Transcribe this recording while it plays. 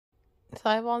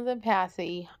Simons and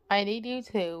Passy, I need you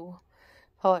two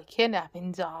for a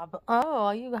kidnapping job. Oh,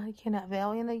 are you gonna kidnap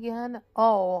Valiant again?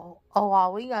 Are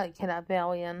we gonna kidnap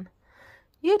Valiant?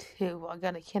 You two are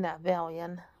gonna kidnap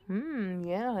Valiant.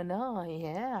 Yeah, no,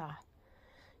 yeah.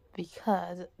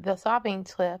 Because the shopping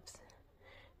trips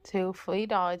to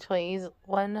 $3 trees,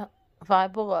 one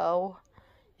Five Below,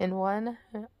 and one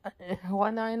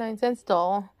 1.99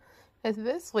 store is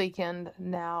this weekend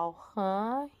now,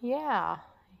 huh? Yeah.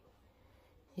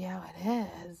 Yeah, it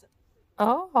is.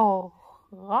 Oh,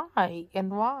 why?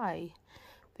 And why?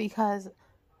 Because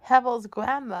Hevel's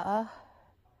grandma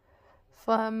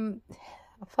from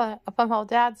her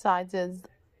dad's side is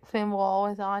funeral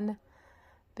is on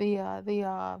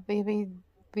a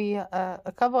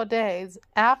couple of days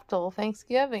after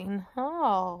Thanksgiving.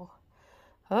 Oh,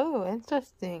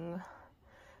 interesting.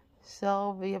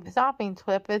 So the shopping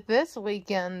trip is this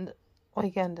weekend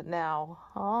now.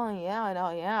 Oh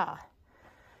yeah.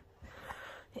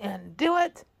 And do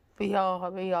it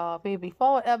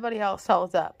before everybody else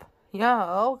shows up.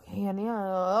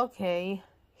 Okay.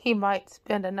 He might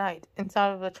spend a night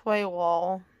inside of the tray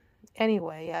wall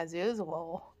anyway, as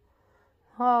usual.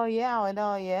 Oh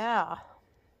yeah.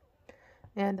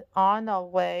 And on our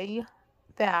way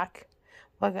back,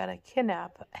 we're gonna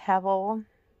kidnap Havel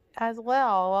as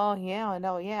well. Oh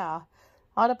yeah.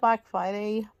 Are the Black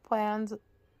Friday plans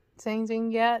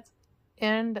changing yet?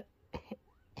 And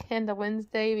the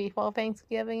Wednesday before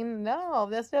Thanksgiving? No,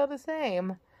 they're still the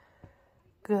same.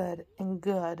 Good.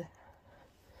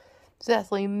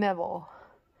 Just remember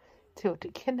to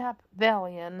kidnap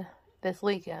Valiant this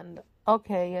weekend.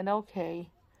 Okay.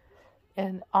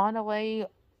 And on the way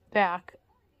back,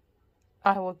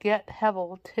 I will get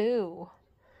Hevel too,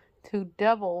 to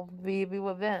double the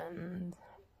revenge.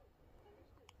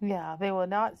 Yeah, they will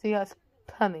not see us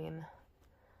coming.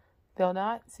 They'll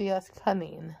not see us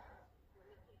coming.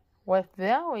 With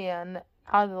Valiant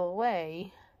out of the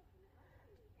way,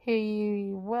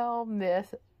 he will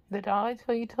miss the $3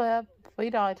 tree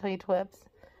trips,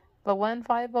 the 1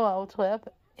 5 Below trip,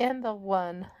 and the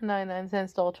 1.99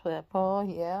 store trip. Oh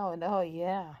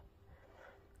yeah.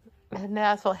 And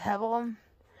as for Hevel,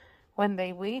 when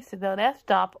they reach the next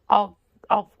stop, I'll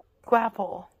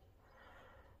grapple.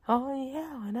 Oh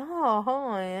yeah.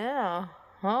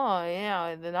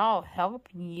 Then I'll help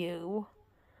you.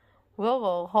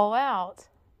 We'll haul out.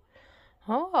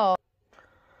 Oh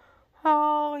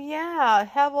yeah.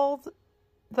 Hevel's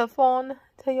the phone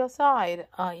to your side.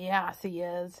 Oh yeah, she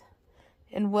is.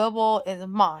 And Wibble is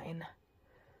mine.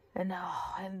 And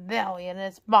Valiant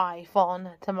is my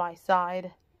phone to my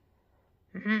side.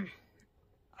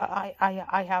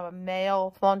 I have a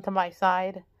male phone to my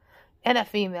side and a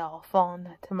female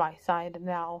phone to my side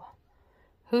now.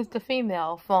 Who's the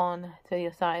female phone to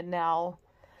your side now?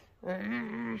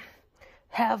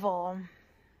 Hevel.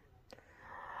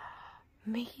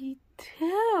 Me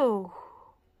too.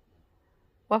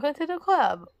 Welcome to the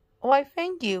club. Why,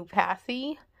 thank you,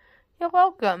 Passy. You're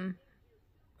welcome.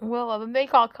 We'll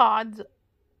make our cards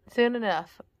soon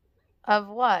enough. Of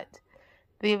what?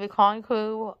 The Recon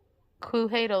Crew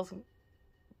Haters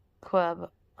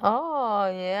Club. Oh,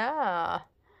 yeah.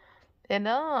 And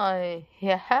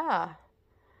yeah.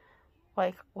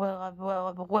 Like,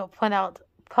 we'll print out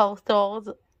postals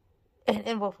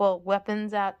and we'll throw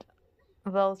weapons at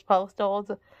those postals.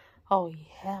 Oh,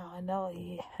 yeah, I know,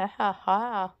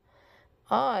 yeah.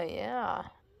 Oh, yeah.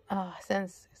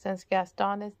 Since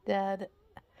Gaston is dead,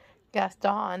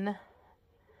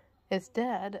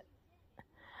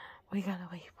 we gotta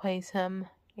replace him.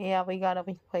 Yeah, we gotta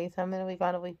replace him, and we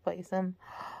gotta replace him.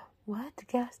 What?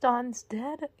 Gaston's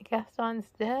dead?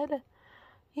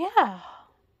 Yeah.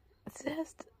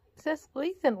 Just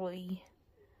recently.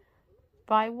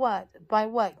 By what?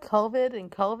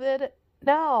 COVID?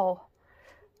 No.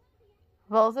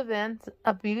 Those events,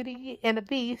 a Beauty and a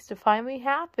Beast, finally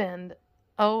happened.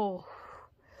 Oh.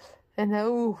 And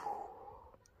the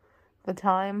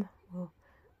time.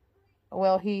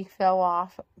 Well, he fell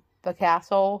off the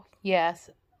castle. Yes.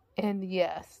 And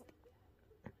yes.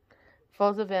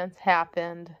 Those events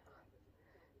happened.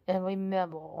 And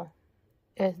remember,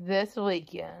 it's this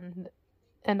weekend.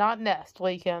 And not next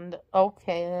weekend.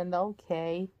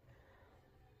 Okay.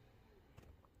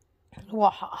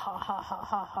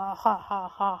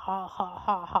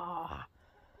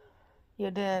 You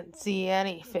didn't see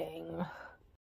anything.